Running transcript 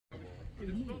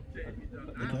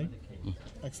Okay.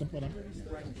 Excellent. Well done.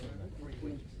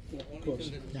 Of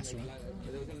course. That's right.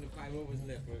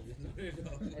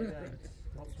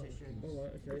 Competition. All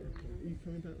right. Okay. Are you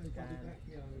coming back then?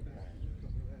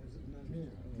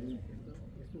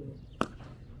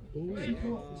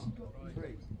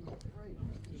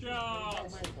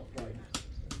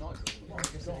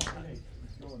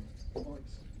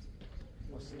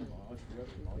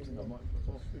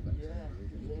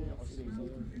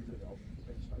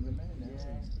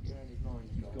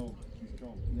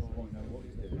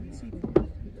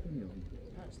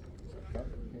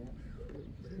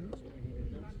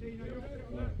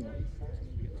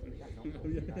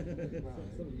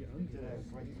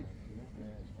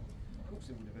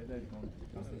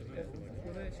 Well,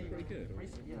 they're actually pretty good.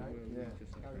 You know,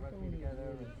 go rugby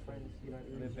together and friends, you know,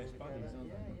 they're best buddies,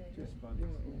 aren't they? Just buddies.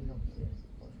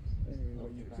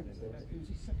 Who's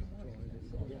his second wife?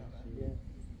 Yeah.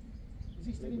 Is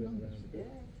he still in London? Yeah,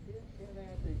 they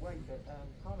had the weight at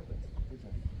Harlequin.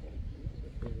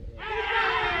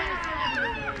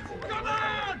 Come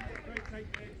on!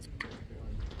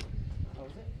 Oh,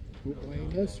 was it? Playing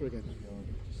Mercer again.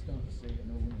 Just start to see it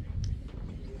and all.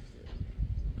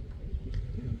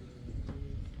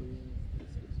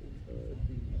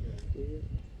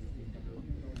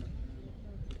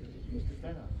 Mr.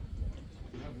 Fenner,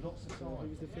 you have lots of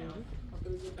time.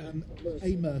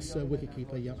 A Mercer,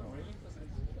 wicketkeeper, yep.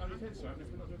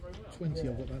 20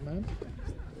 I've got that man.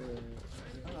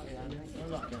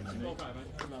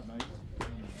 Good luck, mate.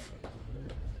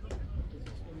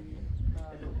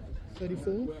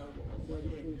 34.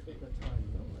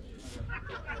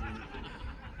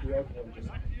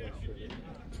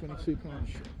 22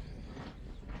 partnership.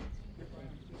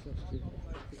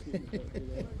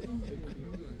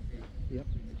 Yep.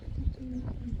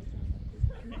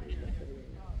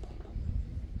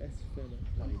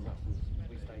 Bloody Russell.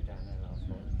 We stayed down there last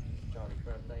night. Charlie's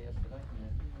birthday yesterday.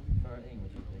 13,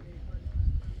 would you think?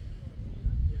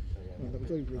 Well, that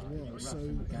was over as well. So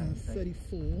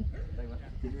 34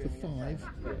 for 5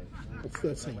 or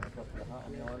 13.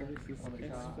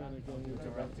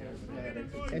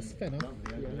 S Fenner.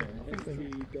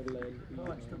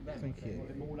 Thank you.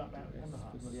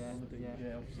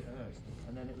 Yeah, opposite hers.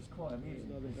 And then it was quite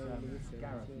amusing because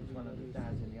Gareth was one of the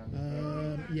dads in the young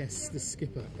yes, the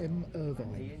skipper, M.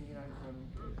 Irvine. Ian, you know, from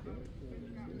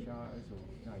Charters or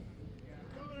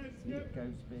no,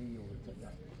 Ghosby or the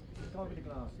guy with the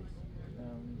glasses.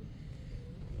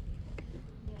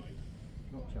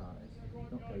 Not Charters, not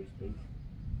Ghosby.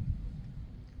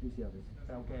 Who's the others?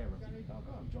 Belgera.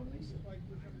 John Leeson.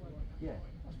 Yeah.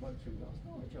 I spoke to him last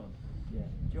night. John. Yeah.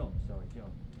 John, sorry,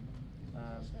 John.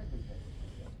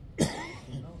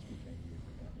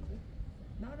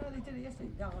 No, they did it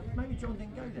yesterday. No, maybe John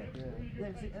didn't go there.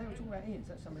 Yeah. They were talking about Ian, so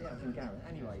that's somebody else, and Gareth.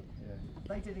 Anyway,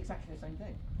 they did exactly the same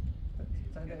thing.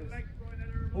 So there was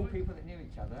all people that knew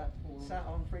each other sat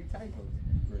on 3 tables.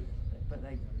 But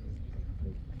they...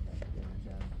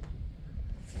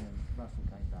 And Russell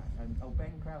came back. And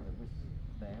Ben Crowder was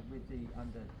there with the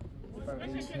under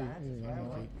 13 lads as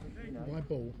well. You know. Wide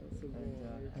ball.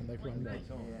 And they've run well. Yeah,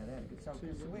 they had a good so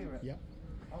we were at... Yep.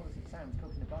 I was at Sam's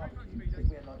cooking the barbecue because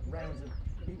we had like rounds of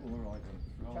people were riding.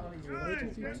 Charlie's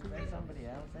riding, then somebody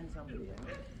else, And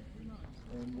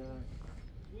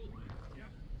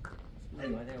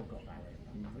anyway, they all got back. Had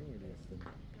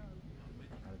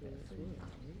a bit of food.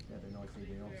 They had a nice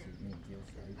evening, obviously me and Jill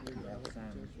stayed without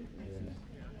Sam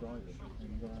driving.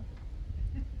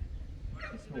 And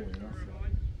this morning I said,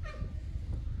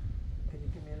 can you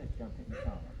give me a lift to go and pick my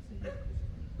car up?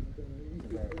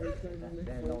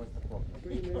 There lies the problem. I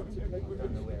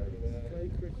don't know where it is.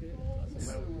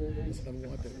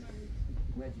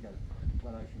 Where'd you go?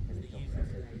 Well, Ocean Village.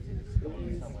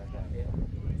 It's somewhere down here.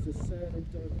 It's a sad and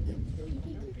dark.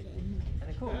 And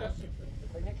of course,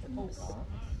 they next to Paul Park,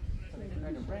 so they're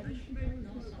going to wrench.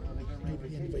 Maybe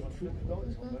the end of April.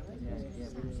 Yeah, it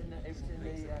was in the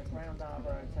Ground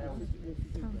Harbour Hotel's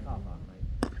car park,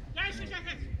 mate. Yes,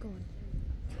 seconds! Go on.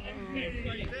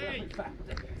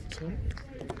 Tom?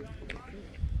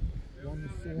 1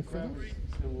 4 5. I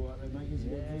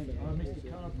missed a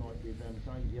card night with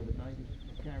Dave the other day.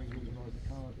 Gary organised a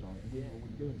card night and we were all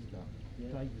doing stuff.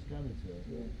 Dave was going to it.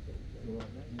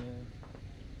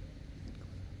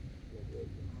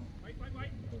 Wait.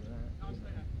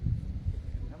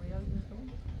 How many overs are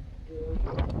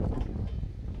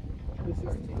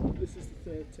This is the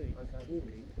 13th. Okay.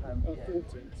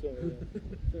 14th, sorry.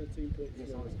 13 points. Yes,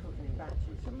 I was cooking in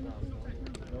batches last night.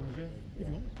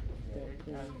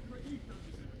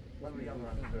 One of the other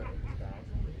undergraduates, Dad,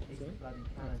 he's a bloody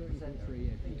talent presenter.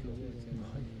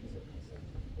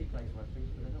 He plays rugby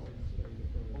for the North.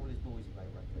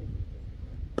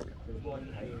 wife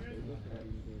came,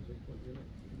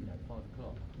 you know, 5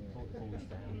 o'clock, brought the boys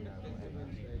down, you know, whatever.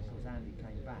 So Andy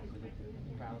came back with the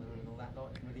crowder and all that,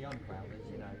 like, with the young crowders,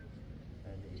 you know.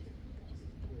 And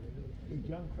The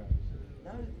young crowds.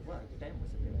 no, well, Ben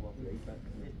was a bit wobbly, but the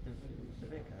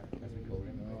vicar, as we call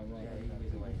him, yeah, he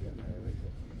was away.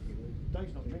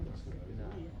 Dave's not drinking still. No.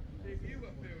 They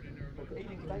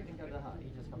didn't go to the hut, he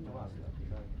just come to us.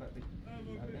 So,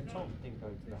 and Tom didn't go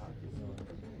to the hut. It's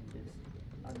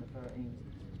under 13's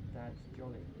dad's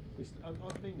jolly.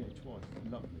 I've been there twice.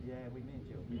 Lovely. Yeah, me and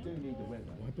Jill. You do need the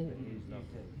weather. I bought It is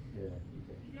lovely. Yeah.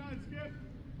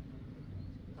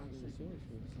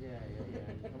 Yeah.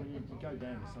 I mean, you go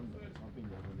down to Sundays. I've been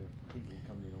there when the people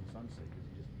coming in on Sunset because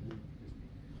you just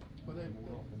Well, they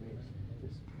all off and it's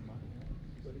just money.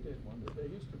 But it is wonderful. They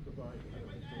used to provide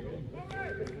tender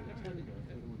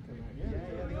would come out.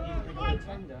 They got a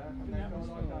tender and they've got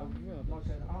like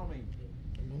an army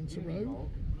Monterey.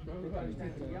 that goes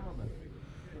down to Yarmouth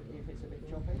if it's a bit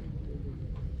choppy.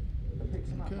 That picks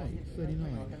them up Okay, like,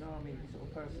 39. like an army sort of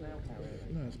personnel carrier.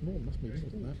 No, it's more. Must be more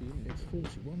than that. It's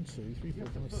 40. 1, 2, 3, 4,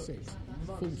 5, 6.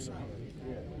 40.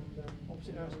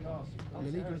 Opposite House Castle.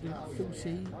 Lily Gradient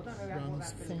 40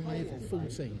 runs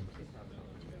 5:14.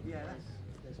 Yeah, that's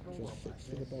Just 6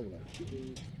 for the bowler.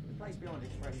 the place behind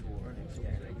it's fresh water, isn't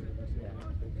it?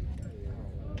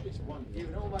 It's one. You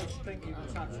can almost think you can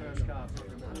touch Hurst Castle.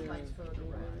 And the place further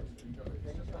round,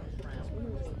 then it comes round, which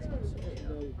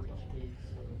is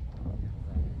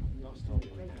Last time. and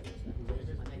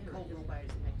then Caldwell Bay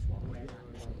is the next one. Where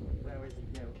is it?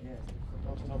 Yeah.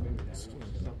 Last time we were there, it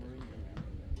was a submarine.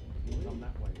 We come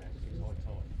that way now because it's high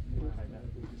tide. We came out,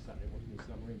 we just sat there watching the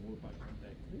submarine waterboat on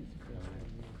deck.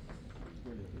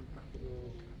 Brilliant.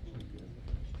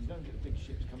 You don't get the big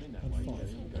ships come in that And way.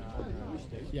 5. You go, you used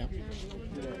to. Yeah. Yeah,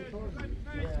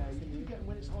 you get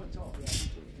when it's high tide because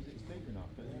it's deep enough.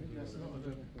 But that's not a.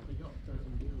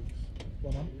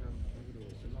 One on.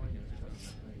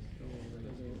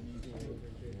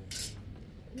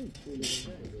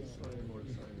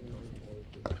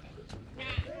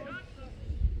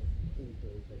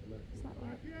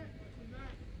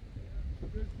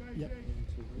 Yep.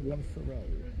 1 for row.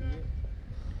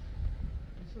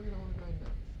 So you don't want to go in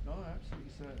there? No,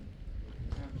 absolutely certain.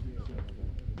 Absolutely certain.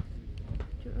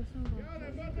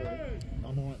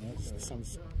 I'm alright now. The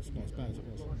sun's it's not as bad as it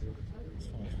was. It's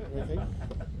fine. Okay.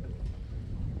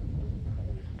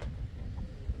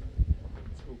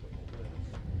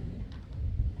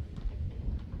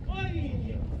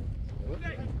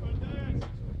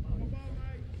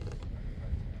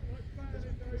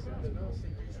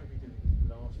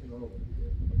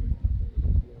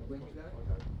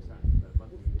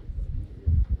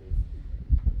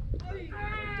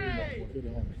 Good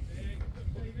on.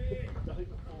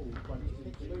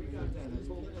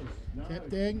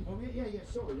 Captain. Oh, yeah,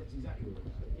 sorry, that's exactly what it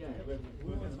was. Yeah, we're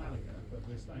going to Malaga, but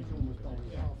the stage almost on.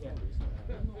 Yeah.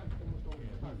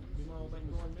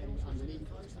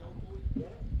 Underneath us, yeah.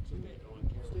 Still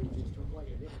just to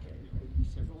wait a bit.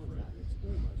 It's almost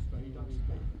very dusty,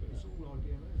 but it's all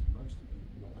IBMS, most of it.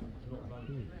 Not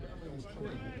London.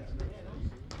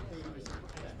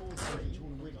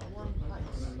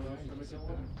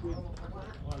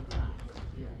 One place.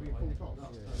 Yeah, full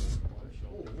tops.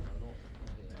 Or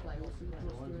play all through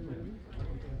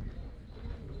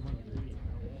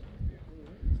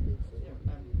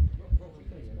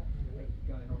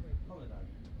going on holiday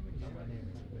somewhere near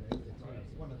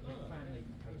one of the big family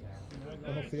hotels.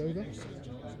 One off the over. 1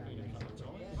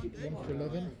 for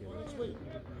 11.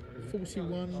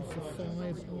 41 for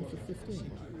 5 after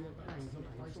 15.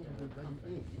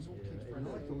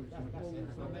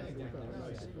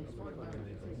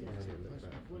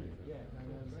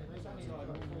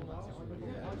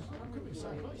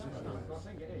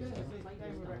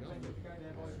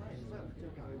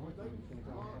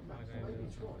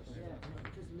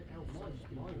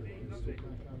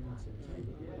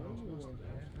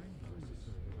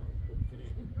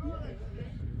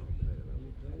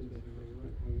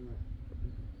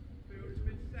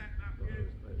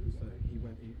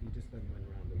 He just then went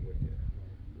around the wicket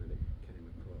and then it came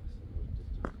across and I was just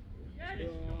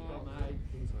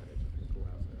inside it, or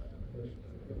outside, I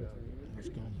don't know. It's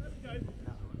gone.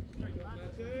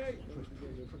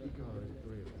 Pretty good,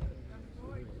 brilliant.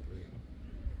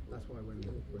 That's why when the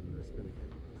spinner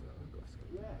came on, I was like, I've got to score.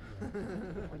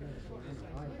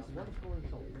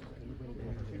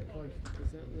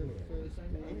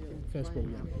 First ball,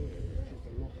 yeah. They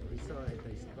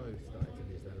both started to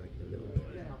lose their leg a little bit.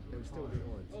 They were still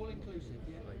behind. All inclusive,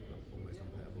 yeah. Like almost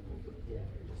unplayable, but they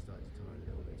just started to tire a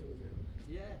little bit towards the end.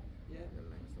 Yeah. The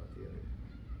legs started to go.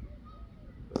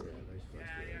 But yeah, those first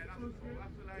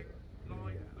That's the leg.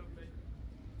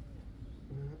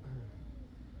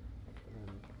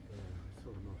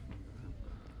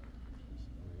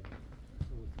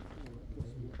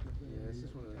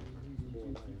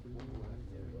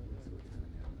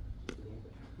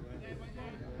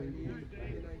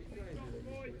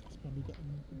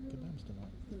 kebabs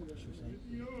tonight, should we say? It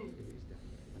is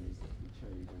definitely. And he's show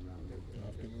you going round a little bit.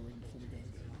 I'll give him a ring before we go.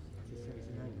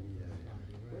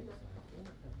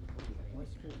 My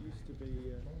sport used to be.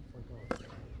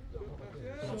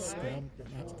 That's gone.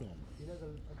 That's gone. You know the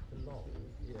log?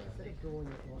 Yeah. Instead of drawing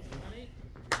it like this,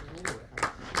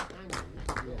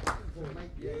 to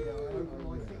make open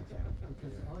my feet out,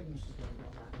 because I used to go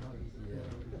like that and I used to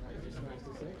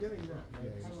doing that.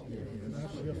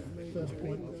 That's your first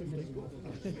point.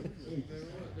 50.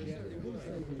 Yeah,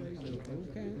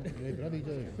 bloody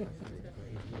do.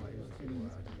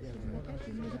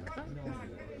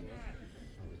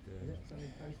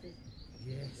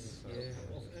 Yes, yeah.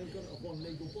 I've got it off one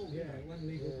legal ball. Yeah, one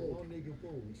legal ball. One legal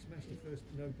ball. He smashed the first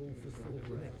no ball for 4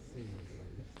 minutes.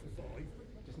 For 5.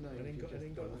 Just no. And then got the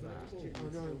first ball. I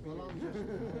know, well I'm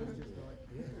just like,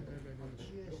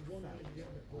 just one out of the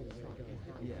other ball.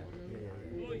 Yeah.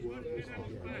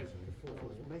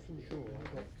 Making sure I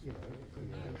got, you know,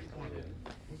 I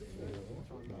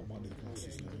might need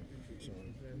glasses now.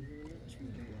 Sorry.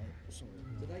 Sorry.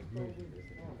 do they bowl with this?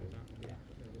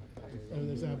 Oh,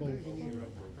 there's our ball. And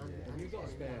you've got a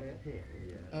spare here.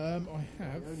 I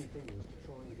have. The only thing was to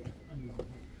try and get,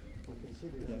 I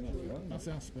considered That's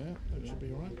our spare. That should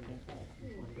be alright.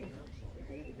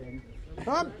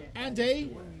 Come,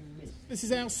 Andy. This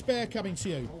is our spare coming to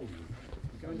you.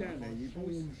 Going down there, you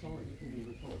boys.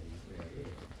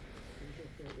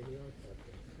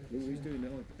 He's doing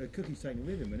it. Cookie's taking it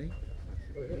with him, isn't he?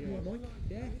 Mike?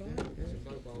 Yeah, fine. It's a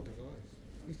mobile device.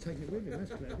 He's taking it with him,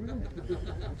 that's clever, isn't it?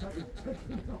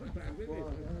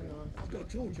 He's got a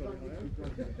torch on it,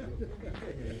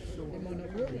 it might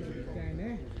not work down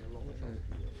there.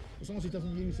 As long as he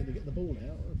doesn't use it to get the ball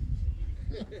out.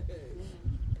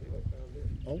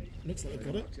 Oh, looks like they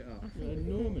got it.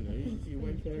 Normally, you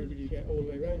wait for everybody to get all the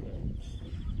way around there.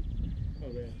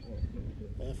 Oh, yeah.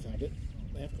 They have found it.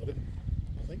 They have got it.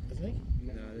 I think, hasn't he?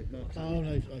 No, they've marked it. Oh,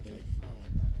 no, okay.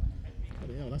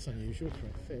 Bloody hell, that's unusual for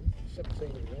a fin. 17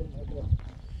 years old, my God.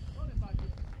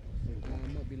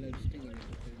 Might be loads of stinging.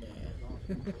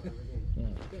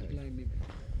 Right. Don't blame me.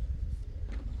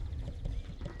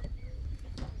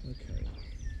 Okay.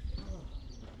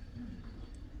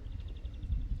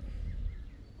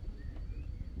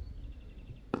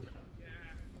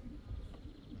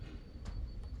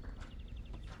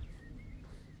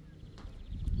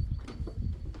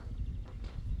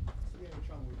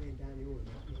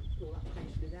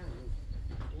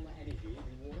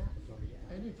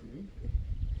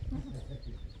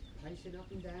 Pacing up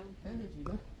and down. Energy,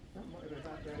 that might have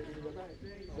evaporated in about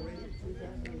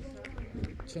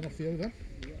Turn off the over.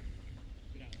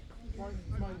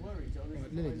 My worry, John, is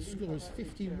Right, Lily, the score is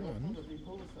 51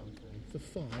 for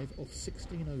 5 of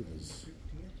 16 overs.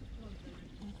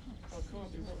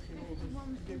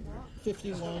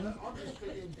 51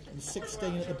 and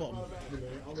 16 at the bottom.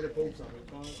 I'm going to pull something.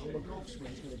 I'm a golf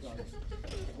swing's going to go.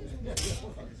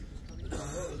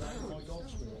 My golf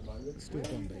swing at the moment. Still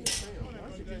Bondi. I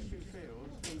suggest you field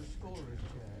on the scorer's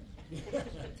chair.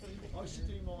 I should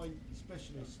do my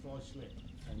specialist fly slip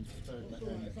and third let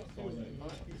down.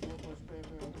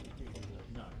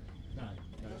 No.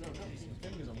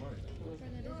 Fingers I'm worried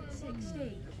about.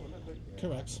 16.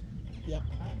 Correct. Yep.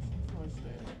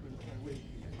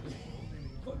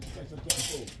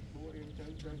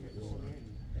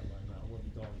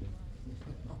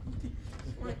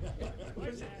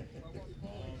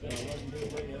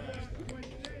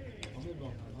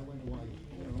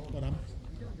 Well done.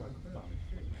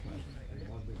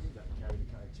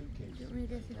 Don't really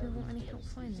guess if you want any help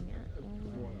finding it. Or...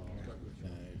 No,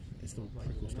 it's the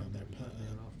prickles down there.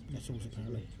 That's all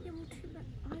apparently. Yeah, well, too bad.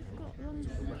 I've got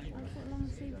long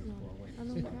sleeves on and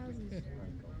long trousers.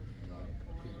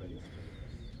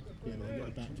 Yeah, but they've got a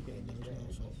back to get in there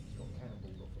as well, so.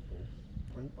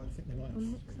 Oh, I think they might Or have.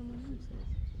 nick someone else's.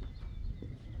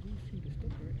 You should have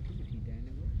stopped her activity down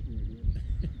there.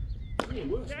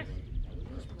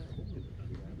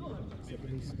 So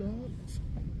when he starts,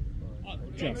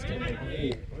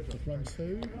 just run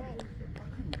 2.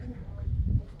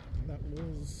 That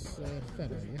was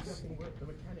Fenner, yes?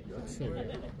 2.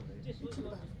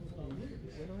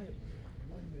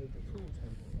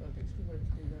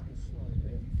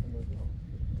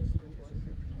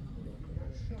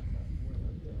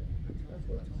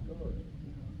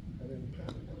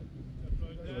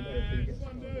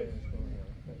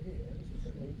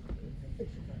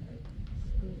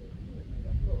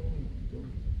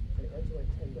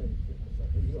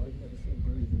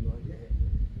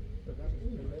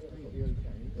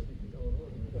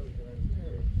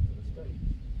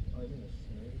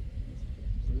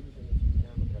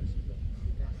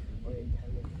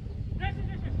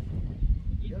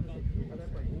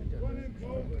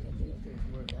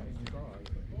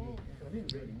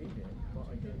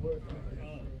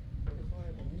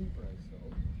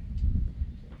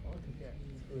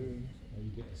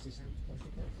 assistant. Well, she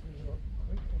gets through a lot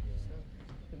quicker. So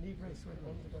the knee brace went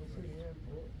on to go through the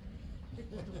airport. It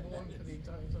wasn't one for the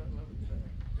times I love it.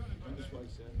 And this way,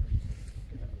 sir.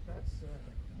 That's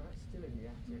still in the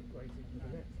attic waiting for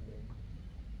the next knee.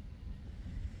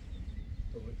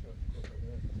 For which I've got a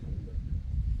nurse.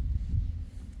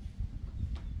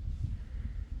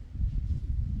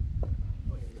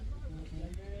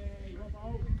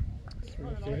 3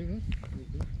 off the over.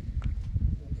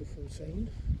 For 14.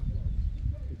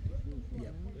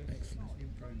 Yep, excellent.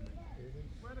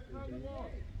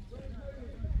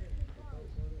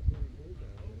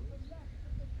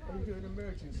 Are you doing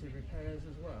emergency repairs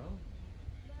as well?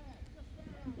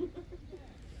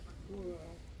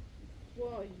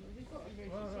 Why? We've got a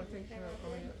Well, I think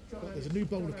Well, there's a new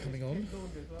bowler coming on.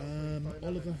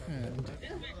 Oliver Hand,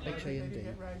 They HAND. didn't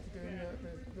get round to doing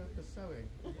the sewing.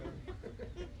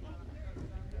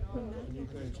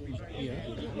 Yeah.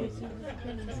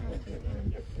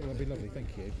 Oh, that'd be lovely,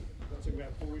 thank you. That took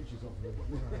about 4 inches off of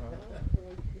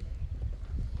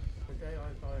The day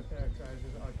I buy a pair of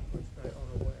trousers I can put straight on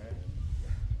and wear,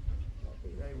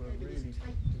 they were really...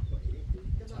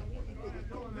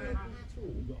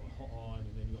 You've got a hot iron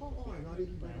and then you've got a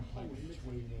hole in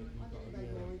between it.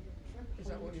 Is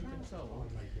that what you've been told?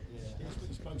 Yeah, that's what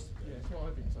it's supposed to be. Yeah, that's what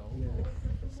I've been told.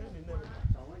 Certainly never...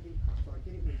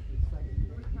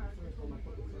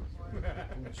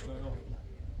 Straight off.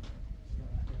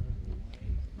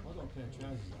 I've got a pair of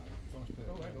trousers out, nice pair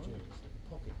of jeans.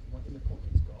 Pocket, like in the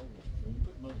pocket's got holes. When you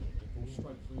put money in, it falls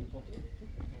straight through your pocket.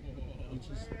 Which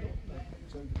is not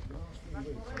so the last few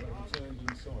weeks I've actually turned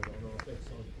inside on our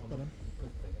bedside on the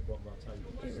good thing at the bottom of our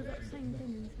table. It's the same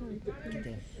thing as well.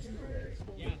 Okay.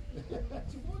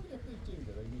 So why do you have to do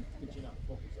that? They need pitching up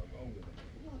pockets up older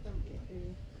than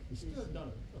it. You still haven't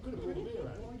done it. I could have brought a beer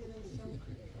out.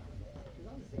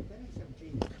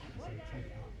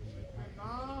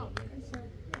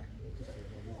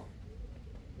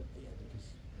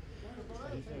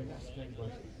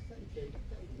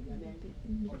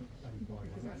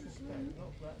 Because I suspect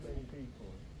not that many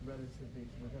people, relatively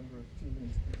to the number of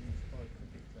teams produced by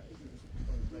cricket tests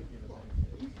on a regular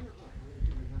basis.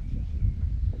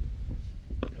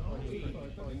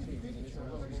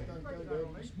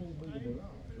 Small movable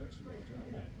arms, actually.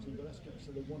 So let's get to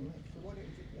the one left. So why don't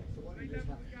you just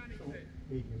have short,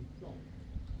 medium, long?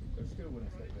 But still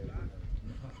wouldn't fit big. I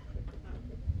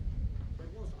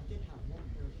did have one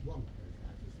pair of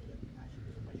trousers that actually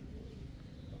was a measurable.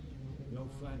 The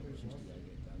old flannels used to go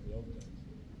get done, the old days.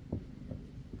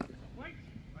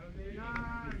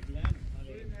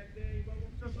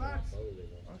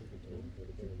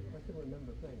 I can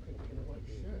remember playing cricket in a white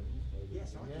shirt.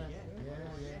 Yes, I did,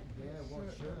 yeah,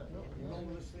 white shirt.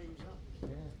 Long the sleeves up.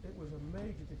 Yeah. It was a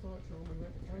major departure when we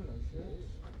went to polo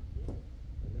shirts.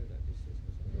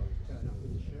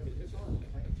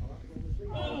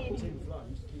 Tim Flood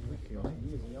used to keep Ricky on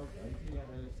years in the old days. He had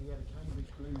a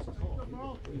Cambridge Blues top.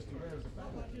 He used to wear as a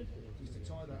bag. He used to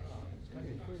tie that up.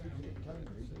 It was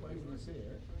Cambridge, the way we see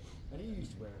it. And he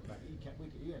used to wear it back. He had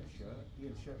a shirt. He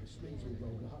had a shirt with sleeves all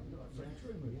rolled up, like French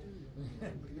Truman.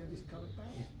 But he had this coloured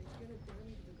bag.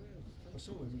 I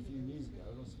saw him a few years ago,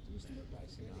 and I said, "Do you still look like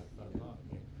this?" I found part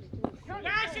of it.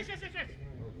 Yes.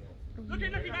 Look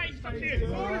at nice stuff here.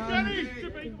 Come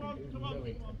on.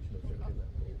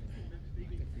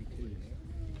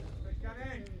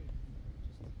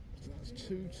 So that's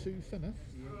 2-2 thinner.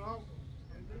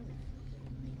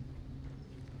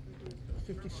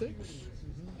 56.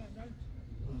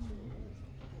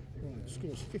 Right,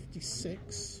 scores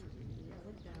 56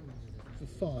 for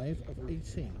 5 of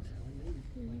 18.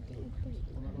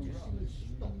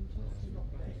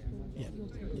 Yeah, well,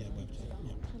 yeah.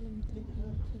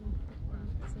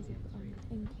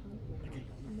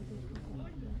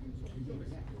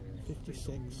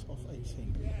 56 off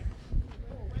 18.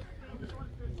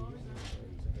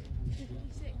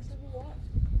 56 of what?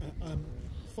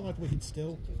 5 wickets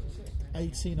still,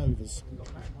 18 overs.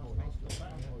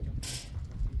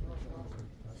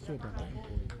 Still about that.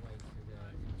 18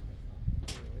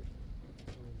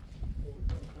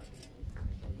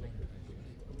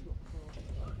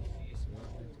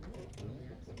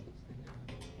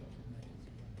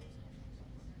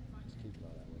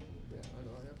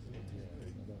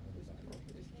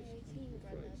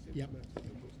 Yep.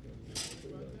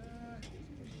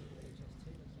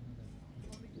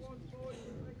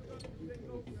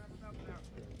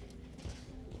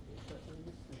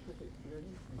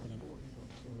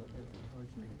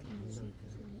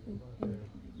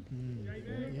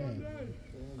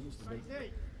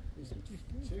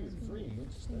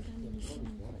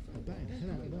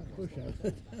 push out. I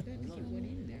don't think it went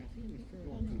in there. I think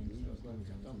it was for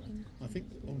I think.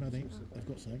 Oh no, they've got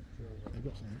something. They've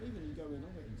got something. Even you go in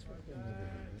on it and spread them.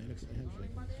 It looks like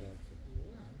hopefully.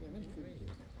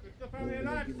 Well,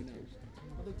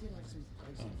 they did have some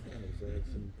fellas there,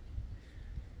 some.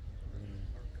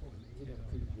 Did have a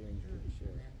creepy range of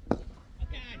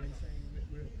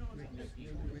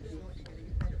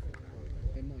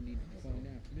They might need to find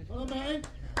out. Hello, mate.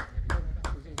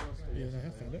 Yeah, they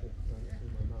have found it.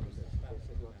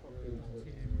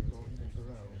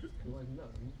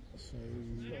 So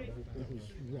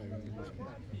that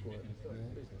was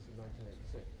Rome.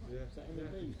 Is that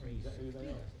M&B? Is that who they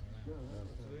are?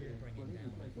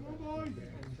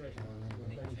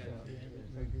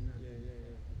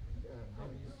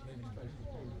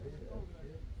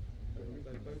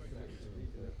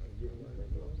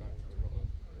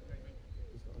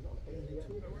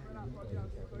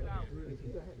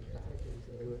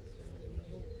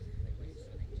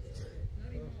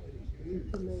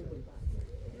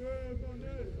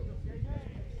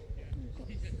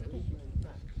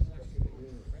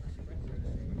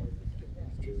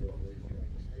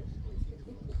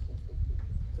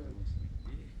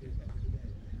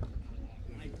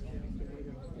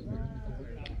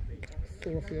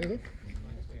 Four off the over.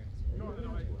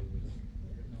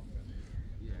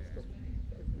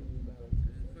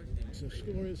 So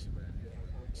score is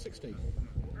 60 off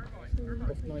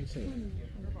 19.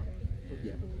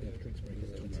 Yeah, drinks break is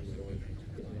 20.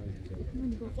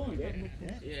 Find it?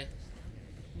 Yeah.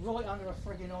 Right under a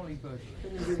frigging ollie bush.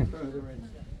 Further in.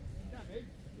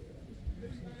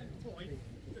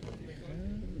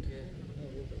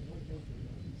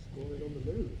 Scoring on the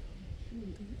move.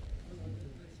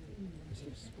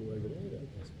 Score over there.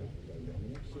 That's better. I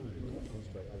mean,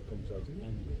 concentrate on concentrating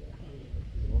and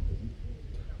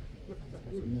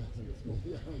no,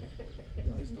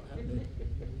 it's not happening.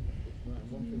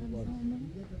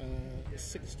 Right,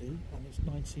 60 and it's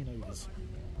 19 overs.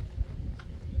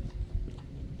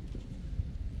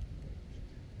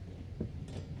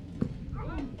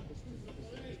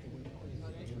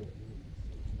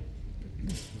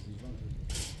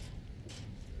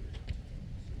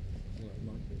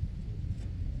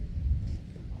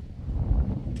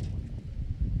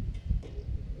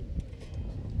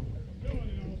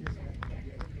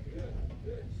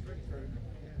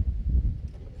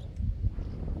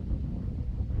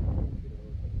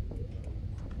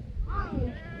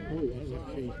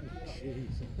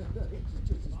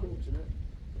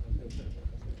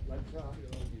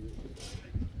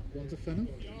 One's a fennel.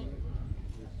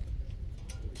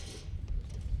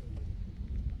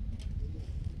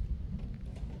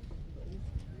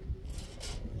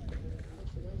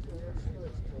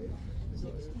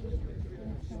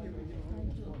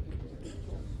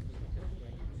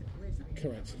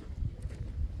 Correct.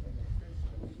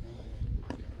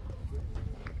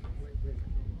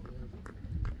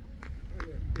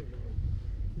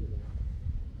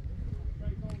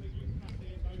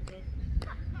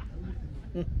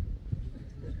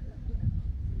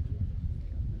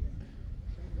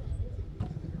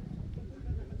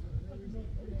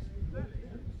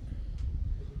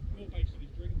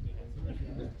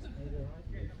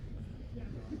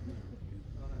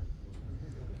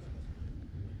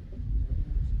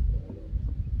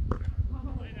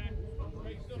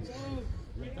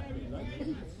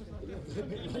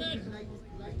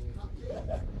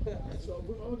 So I'm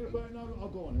going to put it now. I'll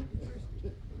go on it.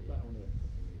 That on it.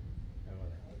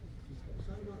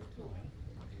 So much time.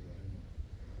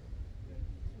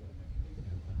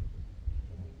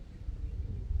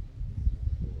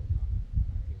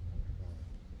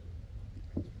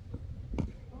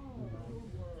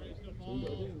 So you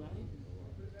got to do, mate.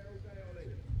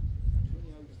 20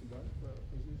 overs to go, but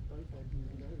both overs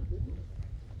to go.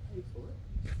 Paid for it.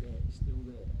 Yeah, it's still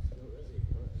there. Still there.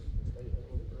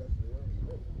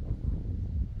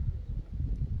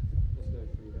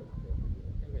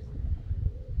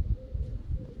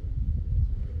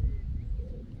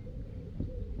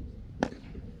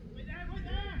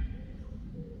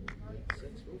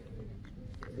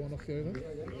 One off the over.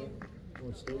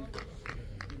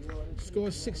 Score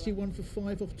is 61 for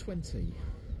 5 off 20.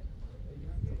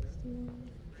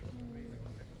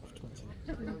 Off 20.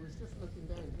 I was just looking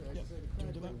down there. Yep. Do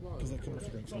you do that? Because they're coming off the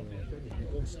drinks.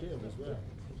 On steel as well.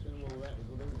 Then all that is,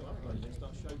 well, then we've got upload and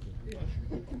start shaking.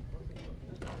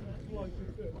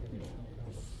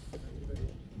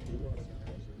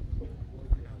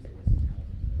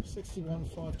 61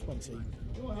 520.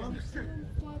 Go on.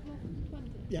 5 off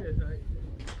 20. Yeah.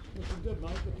 Looking good,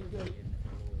 mate. Looking good.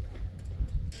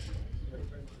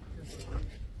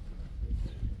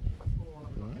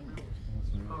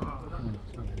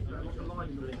 Right.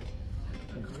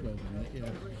 12 minutes,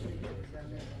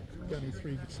 yeah. Only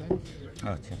 3 good saves.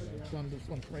 Oh, cheers.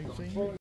 One for 18.